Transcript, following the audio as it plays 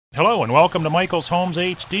Hello and welcome to Michael's Homes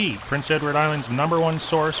HD, Prince Edward Island's #1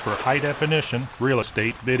 source for high-definition real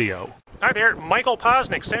estate video. Hi there, Michael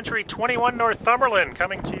Poczynek, Century 21 Northumberland,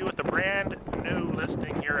 coming to you with a brand new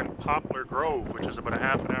listing here in Poplar Grove, which is about a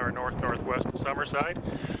half an hour north-northwest of Summerside.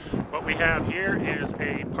 What we have here is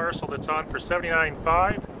a parcel that's on for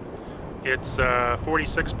 $79,500. It's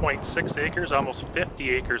 46.6 acres, almost 50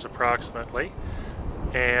 acres approximately,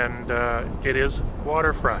 and it is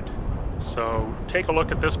waterfront. So take a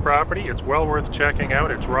look at this property. It's well worth checking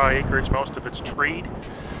out. It's raw acreage, most of it's treed.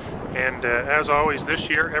 And as always this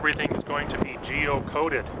year, everything is going to be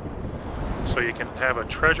geo-coded. So you can have a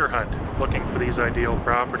treasure hunt looking for these ideal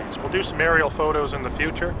properties. We'll do some aerial photos in the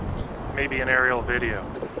future, maybe an aerial video.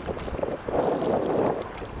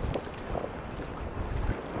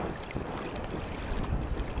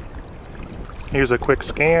 Here's a quick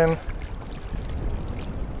scan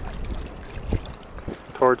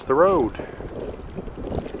towards the road.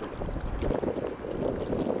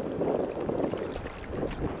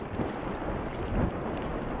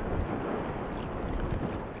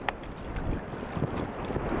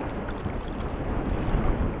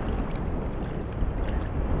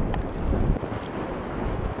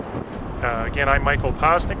 Again, I'm Michael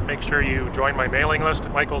Poczynek. Make sure you join my mailing list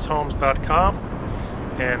at michaelshomes.com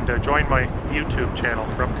and join my YouTube channel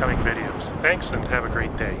for upcoming videos. Thanks and have a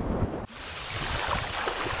great day.